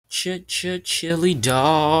Chili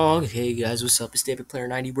dog. Hey guys, what's up? It's David Player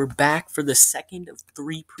 90. We're back for the second of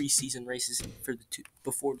 3 preseason races for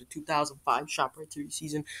before the 2005 ShopRite 3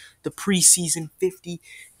 season. The preseason 50.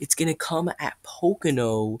 It's gonna come at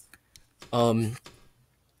Pocono.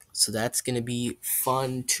 So that's gonna be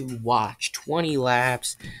fun to watch. 20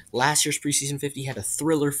 laps. Last year's preseason 50 had a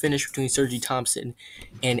thriller finish between Sergi Thompson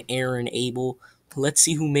and Aaron Abel. Let's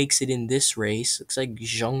see who makes it in this race. Looks like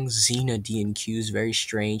Zhang Zina DNQ is very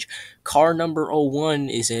strange. Car number 01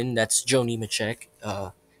 is in. That's Joe Nemechek.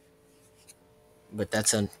 But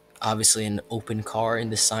that's obviously an open car in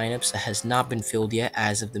the signups that has not been filled yet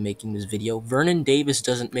as of the making this video. Vernon Davis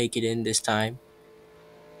doesn't make it in this time.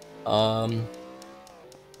 Kyle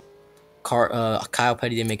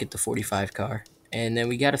Petty didn't make it the 45 car. And then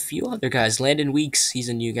we got a few other guys. Landon Weeks, he's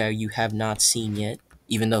a new guy you have not seen yet.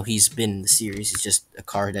 Even though he's been in the series, he's just a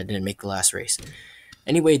car that didn't make the last race.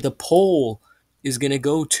 Anyway, the pole is going to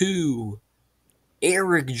go to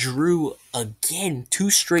Eric Drew again. 2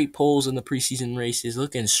 straight poles in the preseason races,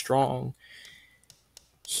 looking strong.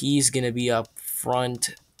 He's going to be up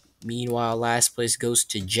front. Meanwhile, last place goes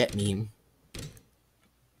to Jet Meme.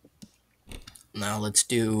 Now let's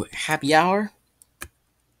do Happy Hour.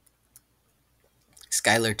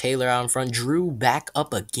 Skylar Taylor out in front. Drew back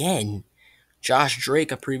up again. Josh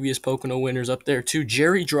Drake, a previous Pocono winner's up there too.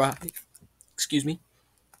 Jerry Drive. Excuse me.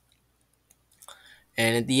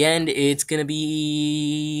 And at the end, it's going to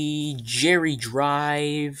be Jerry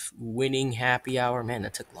Drive winning Happy Hour. Man,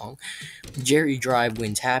 that took long. Jerry Drive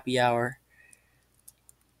wins Happy Hour.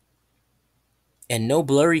 And no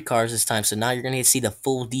blurry cars this time, so now you're going to see the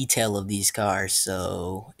full detail of these cars.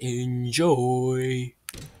 So, enjoy.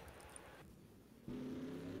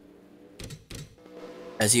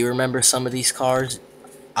 As you remember, some of these cars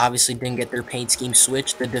obviously didn't get their paint scheme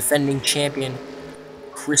switched. The defending champion,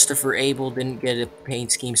 Christopher Abel, didn't get a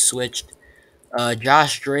paint scheme switched.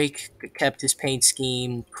 Josh Drake kept his paint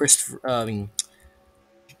scheme.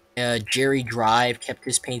 Jerry Drive kept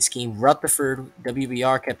his paint scheme. Rutherford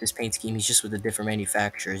WBR kept his paint scheme. He's just with a different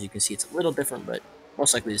manufacturer. As you can see, it's a little different, but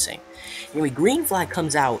most likely the same. Anyway, green flag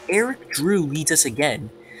comes out. Eric Drew leads us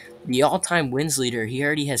again. The all-time wins leader. He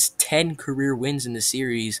already has 10 career wins in the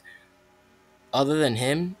series. Other than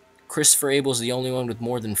him, Christopher Abel is the only one with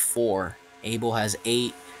more than 4. Abel has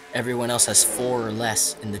 8. Everyone else has 4 or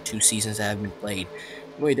less in the 2 seasons that have been played.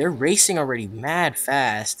 Wait, they're racing already mad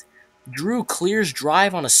fast. Drew clears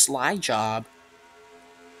drive on a slide job.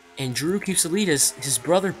 And Drew keeps the lead as his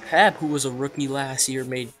brother Pep, who was a rookie last year,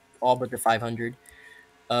 made all but the 500.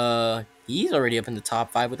 He's already up in the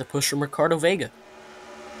top 5 with a push from Ricardo Vega.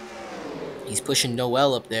 He's pushing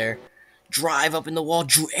Noel up there. Drive up in the wall.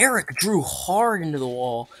 Eric Drew hard into the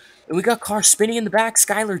wall. And we got cars spinning in the back.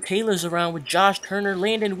 Skylar Taylor's around with Josh Turner.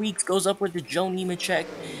 Landon Weeks goes up with the Joe Nemechek.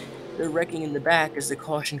 They're wrecking in the back as the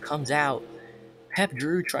caution comes out. Pep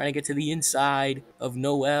Drew trying to get to the inside of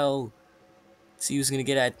Noel. See who's going to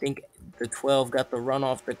get it. I think the 12 got the run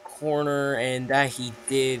off the corner, and that he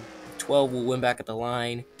did. 12 will win back at the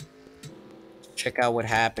line. Check out what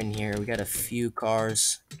happened here. We got a few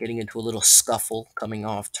cars getting into a little scuffle coming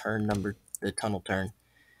off the tunnel turn.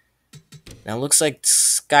 Now it looks like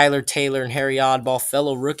Skylar Taylor and Harry Oddball,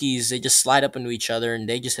 fellow rookies, they just slide up into each other and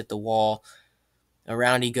they just hit the wall.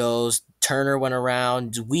 Around he goes. Turner went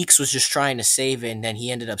around. Weeks was just trying to save it, and then he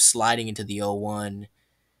ended up sliding into the 01.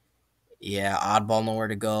 Yeah, Oddball nowhere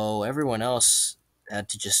to go. Everyone else had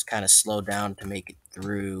to just kind of slow down to make it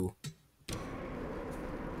through.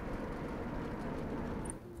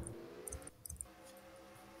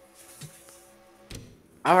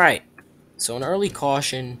 Alright, so an early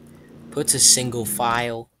caution puts a single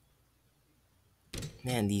file.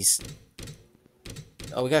 Man, these...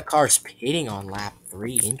 Oh, we got cars pitting on lap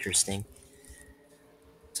 3. Interesting.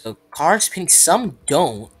 So, cars pitting. Some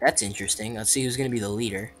don't. That's interesting. Let's see who's going to be the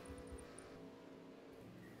leader.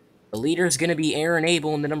 The leader is going to be Aaron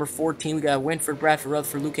Abel in the number 14. We got Winford, Bradford,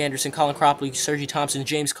 Rutherford, Luke Anderson, Colin Cropley, Sergi Thompson,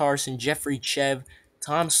 James Carson, Jeffrey Chev,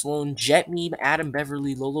 Tom Sloan, Jet Meme, Adam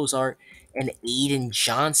Beverly, Lolo's Art, and Aiden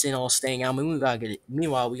Johnson all staying out.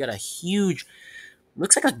 Meanwhile, we got a huge...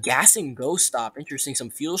 Looks like a gas and go stop. Interesting. Some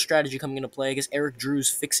fuel strategy coming into play. I guess Eric Drew's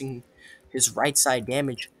fixing his right side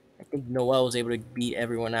damage. I think Noel was able to beat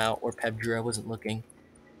everyone out, or Pep Drew. I wasn't looking.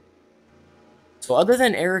 So other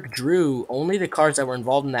than Eric Drew, only the cars that were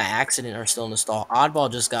involved in that accident are still in the stall. Oddball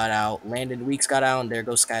just got out. Landon Weeks got out, and there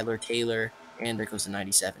goes Skylar Taylor, and there goes the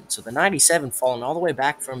 97. So the 97 falling all the way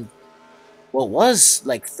back from what was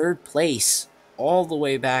like 3rd place all the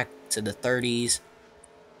way back to the 30s.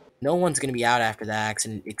 No one's going to be out after that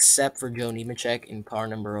accident except for Joe Nemechek in car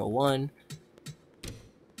number 01.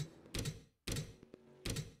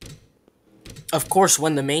 Of course,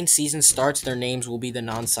 when the main season starts, their names will be the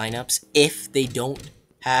non-signups if they don't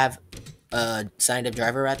have a signed-up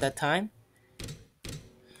driver at that time.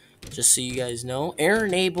 Just so you guys know,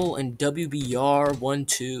 Aaron Abel and WBR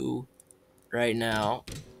 1-2 right now.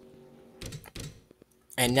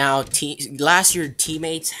 And now, last year,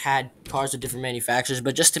 teammates had cars with different manufacturers,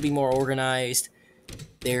 but just to be more organized,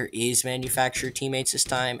 there is manufacturer teammates this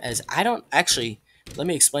time. As I don't actually, let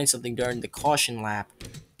me explain something during the caution lap.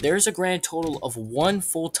 There's a grand total of one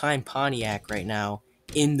full-time Pontiac right now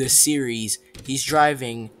in the series. He's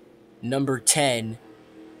driving number 10,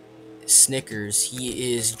 Snickers.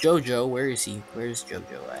 He is JoJo. Where is he? Where's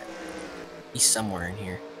JoJo at? He's somewhere in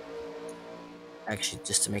here. Actually,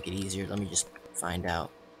 just to make it easier, let me just find out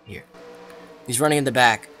here. He's running in the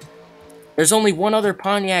back. There's only one other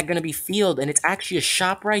Pontiac going to be fielded, and it's actually a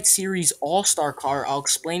ShopRite Series All-Star car. I'll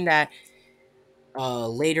explain that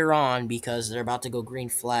later on because they're about to go green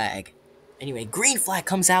flag. Anyway, green flag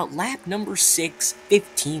comes out, lap number 6,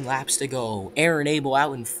 15 laps to go. Aaron Abel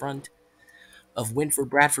out in front of Winford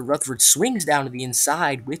Bradford. Rutherford swings down to the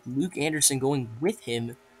inside with Luke Anderson going with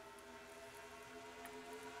him.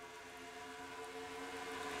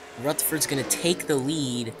 Rutherford's going to take the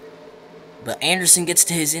lead, but Anderson gets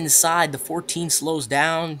to his inside. The 14 slows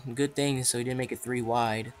down. Good thing, so he didn't make it 3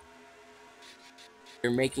 wide.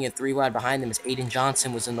 They're making it 3 wide behind them as Aiden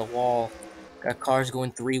Johnson was in the wall. Got cars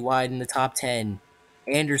going 3 wide in the top 10.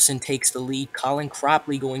 Anderson takes the lead. Colin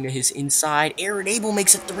Cropley going to his inside. Aaron Abel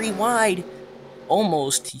makes it 3 wide.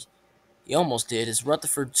 Almost. He almost did as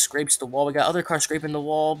Rutherford scrapes the wall. We got other cars scraping the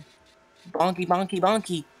wall. Bonky, bonky,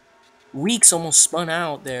 bonky. Weeks almost spun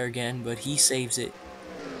out there again, but he saves it.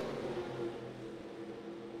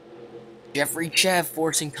 Jeffrey Chev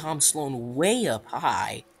forcing Tom Sloan way up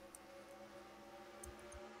high.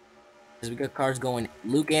 As we got cars going,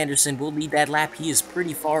 Luke Anderson will lead that lap. He is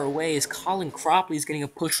pretty far away as Colin Cropley is getting a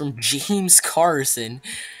push from James Carson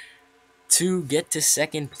to get to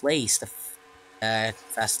second place. The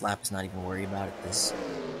fast lap is not even worried about it because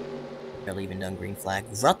barely even done green flag.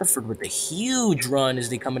 Rutherford with a huge run as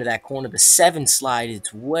they come into that corner. The 7 slide,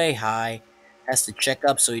 it's way high. Has to check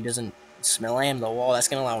up so he doesn't slam the wall. That's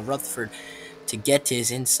going to allow Rutherford to get to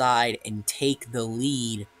his inside and take the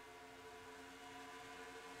lead.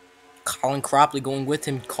 Colin Cropley going with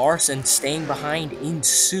him. Carson staying behind in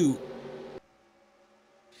suit.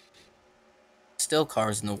 Still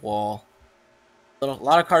cars in the wall. A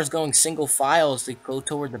lot of cars going single file as they go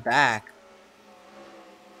toward the back.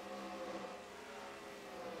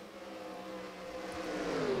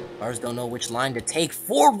 Cars don't know which line to take.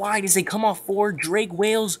 4 wide as they come off 4. Drake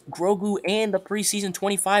Wales, Grogu, and the preseason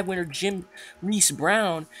 25 winner Jim Reese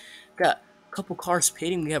Brown. Got a couple cars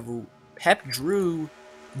pitting. We have Pep Drew,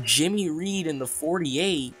 Jimmy Reed in the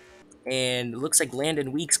 48. And it looks like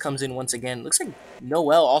Landon Weeks comes in once again. Looks like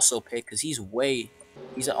Noel also picked because he's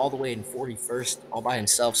all the way in 41st all by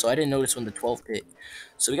himself. So I didn't notice when the 12th hit.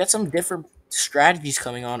 So we got some different strategies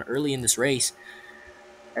coming on early in this race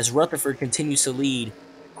as Rutherford continues to lead.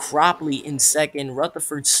 Cropley in second.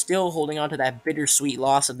 Rutherford still holding on to that bittersweet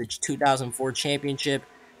loss of the 2004 championship.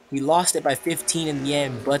 He lost it by 15 in the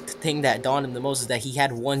end, but the thing that dawned him the most is that he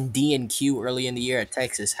had one DNQ early in the year at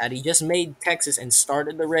Texas. Had he just made Texas and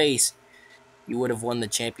started the race, he would have won the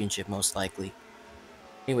championship most likely.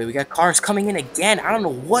 Anyway, we got cars coming in again. I don't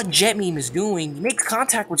know what Jet Meme is doing. He makes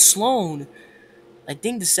contact with Sloan. I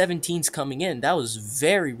think the 17's coming in. That was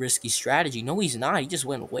very risky strategy. No, he's not. He just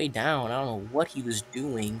went way down. I don't know what he was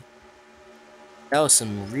doing. That was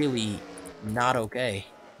some really not okay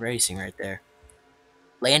racing right there.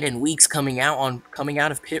 Landon Weeks coming out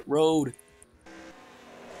of pit road.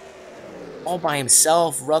 All by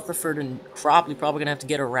himself. Rutherford and Cropley probably going to have to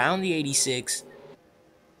get around the 86.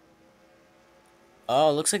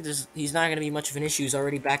 Oh, looks like he's not going to be much of an issue. He's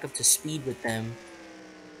already back up to speed with them.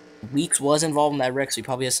 Weeks was involved in that wreck, so he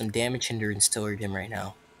probably has some damage hindrance toward him right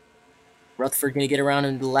now. Rutherford going to get around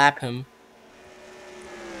and lap him.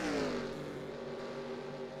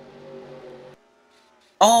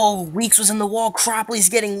 Oh, Weeks was in the wall. Cropley's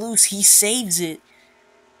getting loose. He saves it.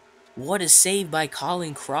 What a save by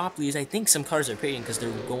Colin Cropley is I think some cars are pitting because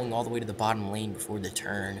they're going all the way to the bottom lane before the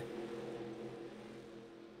turn.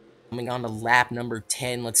 Coming on to lap number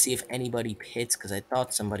 10. Let's see if anybody pits because I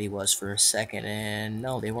thought somebody was for a second. And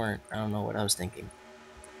no, they weren't. I don't know what I was thinking.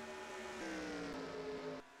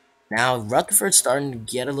 Now, Rutherford's starting to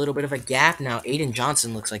get a little bit of a gap now. Aiden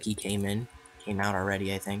Johnson looks like he came out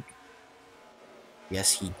already, I think.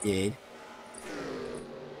 Yes, he did.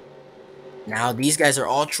 Now, these guys are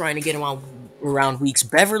all trying to get around Weeks.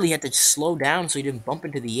 Beverly had to slow down so he didn't bump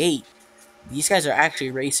into the 8. These guys are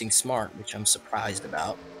actually racing smart, which I'm surprised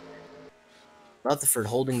about. Rutherford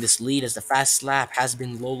holding this lead as the fast lap has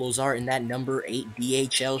been Lolo's Art in that number 8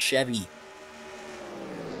 DHL Chevy.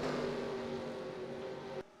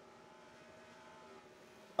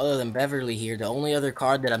 Other than Beverly here, the only other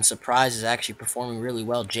car that I'm surprised is actually performing really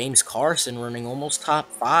well. James Carson running almost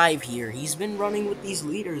top 5 here. He's been running with these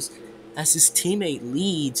leaders as his teammate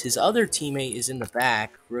leads. His other teammate is in the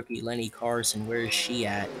back. Rookie Lenny Carson, where is she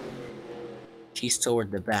at? She's toward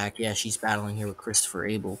the back. Yeah, she's battling here with Christopher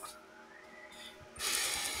Abel.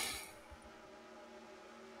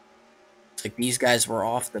 Looks like these guys were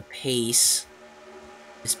off the pace.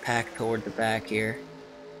 Is packed toward the back here,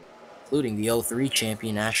 including the 03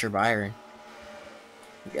 champion Asher Byron.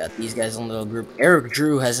 We got these guys in the little group. Eric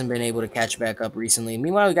Drew hasn't been able to catch back up recently.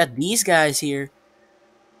 Meanwhile, we got these guys here.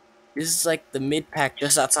 This is like the mid-pack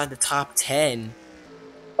just outside the top 10.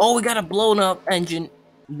 Oh, we got a blown up engine.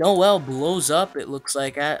 Noel blows up, it looks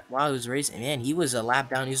like, while he was racing. Man, he was a lap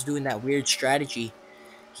down. He was doing that weird strategy.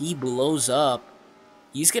 He blows up.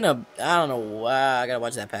 He's gonna, I don't know, I gotta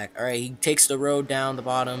watch that pack. Alright, he takes the road down the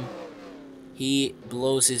bottom. He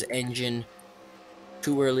blows his engine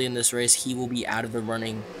too early in this race. He will be out of the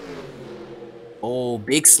running. Oh,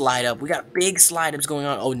 big slide up. We got big slide ups going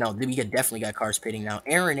on. Oh, no, we definitely got cars pitting now.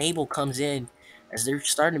 Aaron Abel comes in as they're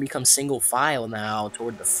starting to become single file now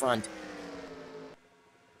toward the front,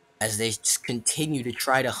 as they just continue to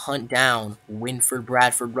try to hunt down Winford,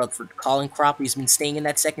 Bradford, Rutherford. Colin Cropley's been staying in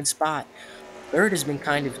that second spot. Third has been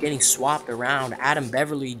kind of getting swapped around. Adam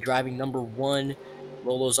Beverly driving number 1,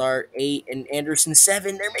 Lolo's Art 8, and Anderson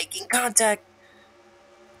 7. They're making contact.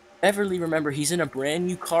 Beverly, remember, he's in a brand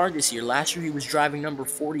new car this year. Last year he was driving number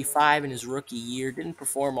 45 in his rookie year. Didn't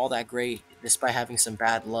perform all that great despite having some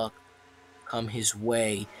bad luck come his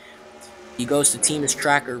way. He goes to Team is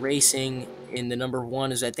Tracker Racing in the number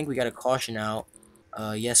 1. I think we got a caution out.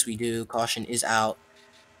 Yes, we do. Caution is out.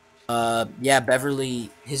 Yeah,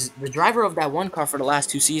 Beverly, the driver of that one car for the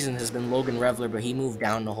last 2 seasons has been Logan Revler, but he moved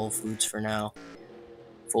down to Whole Foods for now,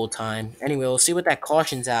 full time. Anyway, we'll see what that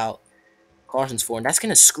caution's for, and that's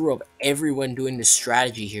gonna screw up everyone doing this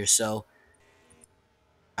strategy here. So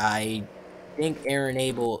I think Aaron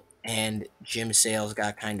Abel and Jim Sales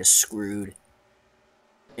got kind of screwed.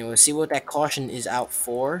 And we'll see what that caution is out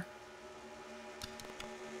for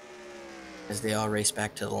as they all race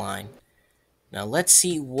back to the line. Now let's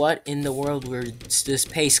see what in the world this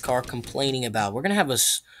pace car complaining about. We're gonna have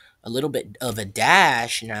a little bit of a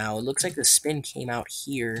dash now. It looks like the spin came out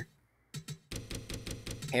here.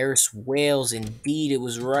 Harris Wales, indeed, it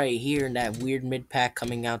was right here in that weird mid-pack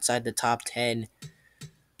coming outside the top 10.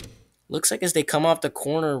 Looks like as they come off the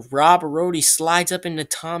corner, Rob Rhodey slides up into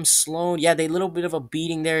Tom Sloan. Yeah, they little bit of a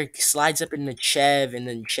beating there. Slides up into Chev, and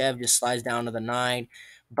then Chev just slides down to the 9.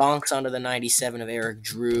 Bonks onto the 97 of Eric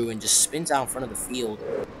Drew, and just spins out in front of the field.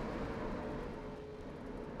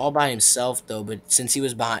 All by himself, though, but since he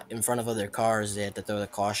was in front of other cars, they had to throw the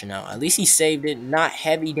caution out. At least he saved it. Not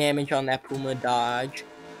heavy damage on that Puma Dodge.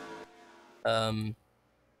 But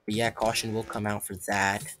yeah, caution will come out for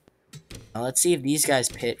that. Now let's see if these guys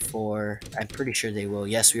pit for... I'm pretty sure they will.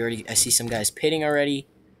 Yes, I see some guys pitting already.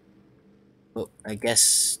 But I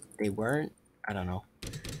guess they weren't. I don't know.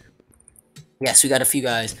 Yes, we got a few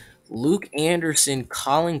guys. Luke Anderson,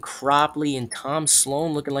 Colin Cropley, and Tom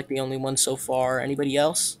Sloan looking like the only ones so far. Anybody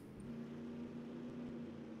else?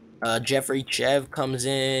 Jeffrey Chev comes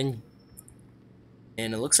in.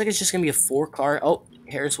 And it looks like it's just going to be a 4-car. Oh,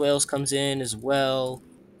 Harris Wales comes in as well.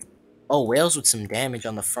 Oh, Wales with some damage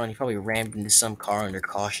on the front. He probably rammed into some car under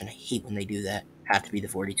caution. I hate when they do that. Have to be the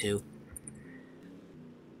 42.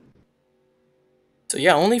 So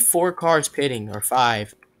yeah, only 4 cars pitting, or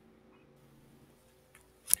 5.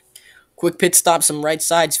 Quick pit stop, some right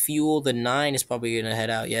sides fuel. The 9 is probably going to head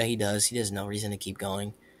out. Yeah, he does. He has no reason to keep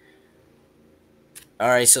going.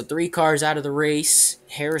 Alright, so 3 cars out of the race.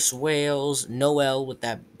 Harris Wales, Noel with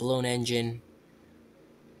that blown engine,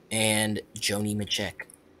 and Joni Machek.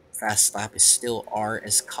 Fast lap is still art,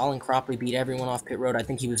 as Colin Cropley beat everyone off pit road. I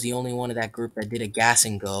think he was the only one of that group that did a gas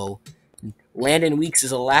and go. Landon Weeks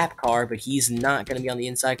is a lap car, but he's not going to be on the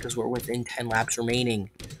inside because we're within 10 laps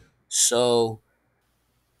remaining. So,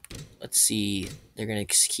 let's see. They're going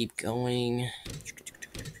to keep going.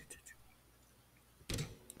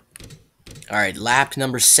 Alright, lap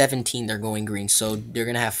number 17, they're going green. So, they're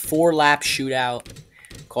going to have 4 lap shootout.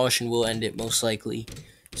 Caution will end it most likely.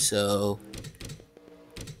 So...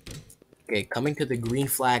 Okay, coming to the green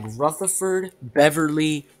flag, Rutherford,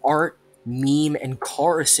 Beverly, Art, Meme, and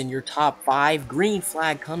Carson, your top 5. Green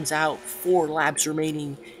flag comes out, 4 laps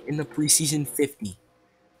remaining in the preseason 50.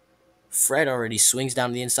 Fred already swings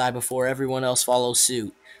down the inside before everyone else follows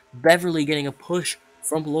suit. Beverly getting a push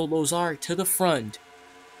from Lolo's Art to the front.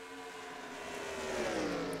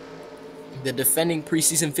 The defending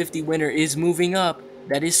preseason 50 winner is moving up.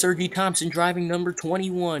 That is Sergi Thompson driving number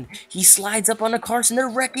 21. He slides up on the Carson. They're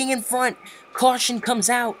wrecking in front. Caution comes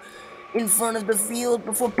out in front of the field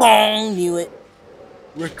before bong, knew it.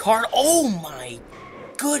 Ricardo, oh my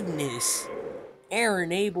goodness.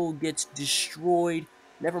 Aaron Abel gets destroyed.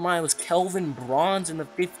 Never mind, it was Kelvin Bronze in the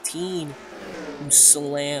 15 who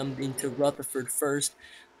slammed into Rutherford first.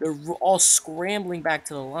 They're all scrambling back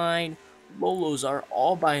to the line. Lolo's Art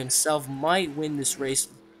all by himself might win this race.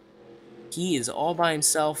 He is all by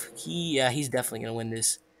himself. He's definitely going to win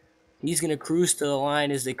this. He's going to cruise to the line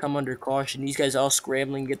as they come under caution. These guys all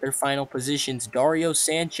scrambling to get their final positions. Dario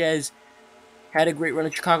Sanchez had a great run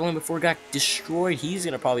at Chicagoland before it got destroyed. He's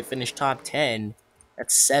going to probably finish top 10.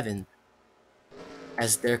 That's 7th.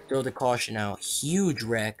 As they throw the caution out. Huge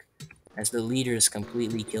wreck as the leaders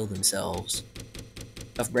completely kill themselves.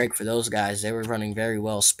 Tough break for those guys. They were running very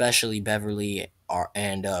well, especially Beverly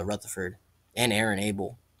and Rutherford and Aaron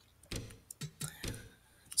Abel.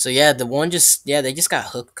 So yeah, they just got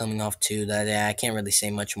hooked coming off too. That I can't really say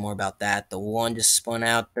much more about that. The one just spun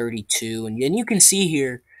out 32, and you can see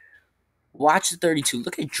here. Watch the 32.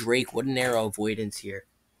 Look at Drake. What an arrow avoidance here.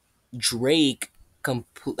 Drake,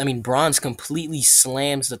 Bronze completely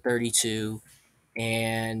slams the 32,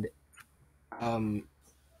 and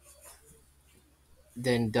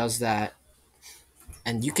then does that.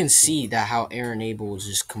 And you can see that how Aaron Abel was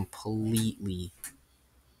just completely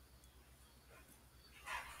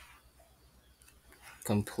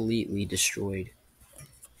destroyed.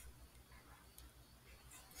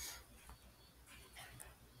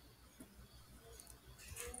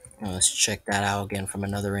 Let's check that out again from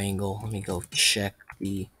another angle. Let me go check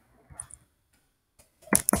the...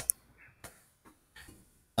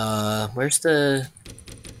 where's the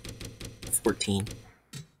 14?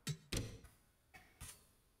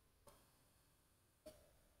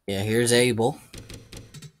 Yeah, here's Abel.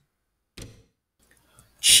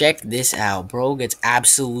 Check this out. Bro gets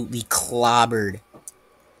absolutely clobbered.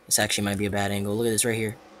 This actually might be a bad angle. Look at this right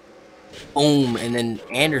here. Boom. And then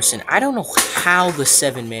Anderson. I don't know how the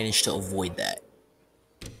 7 managed to avoid that.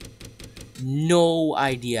 No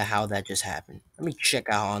idea how that just happened. Let me check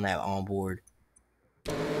out on that onboard.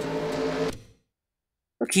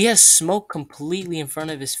 Look, he has smoke completely in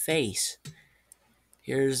front of his face.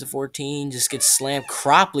 Here's the 14, just gets slammed.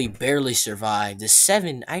 Cropley barely survived. The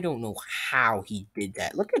 7, I don't know how he did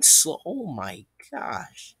that. Look at oh my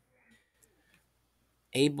gosh.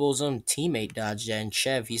 Abel's own teammate dodged that, and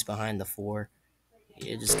Chev, he's behind the 4.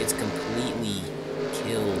 It just gets completely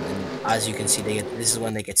killed, and as you can see, this is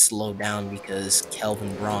when they get slowed down because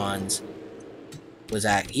Kelvin Bronze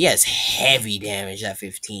he has heavy damage at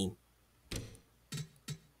 15.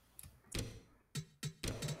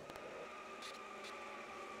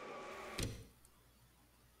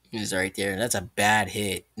 He's right there. That's a bad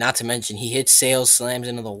hit. Not to mention, he hits Sales, slams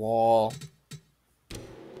into the wall.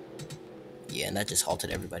 Yeah, and that just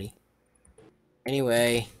halted everybody.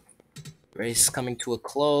 Anyway, race coming to a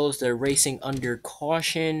close. They're racing under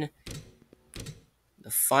caution.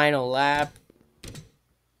 The final lap.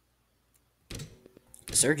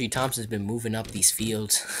 Sergi Thompson's been moving up these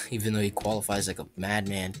fields, even though he qualifies like a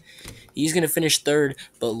madman. He's going to finish 3rd,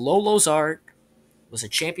 but Lolo's Art was a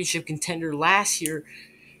championship contender last year.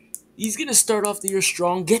 He's going to start off the year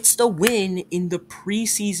strong, gets the win in the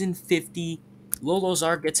preseason 50. Lolo's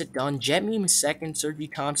Art gets it done. Jet Meme 2nd, Sergi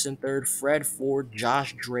Thompson 3rd, Fred 4th,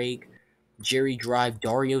 Josh Drake, Jerry Drive,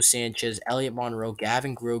 Dario Sanchez, Elliot Monroe,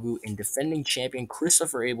 Gavin Grogu, and defending champion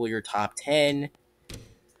Christopher Abel, your top 10.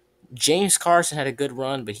 James Carson had a good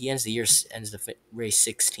run, but he ends the race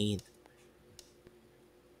 16th.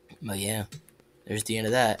 But yeah, there's the end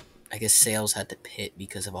of that. I guess Sales had to pit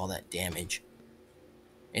because of all that damage.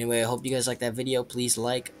 Anyway, I hope you guys liked that video. Please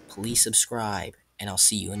like, please subscribe, and I'll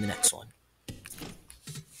see you in the next one.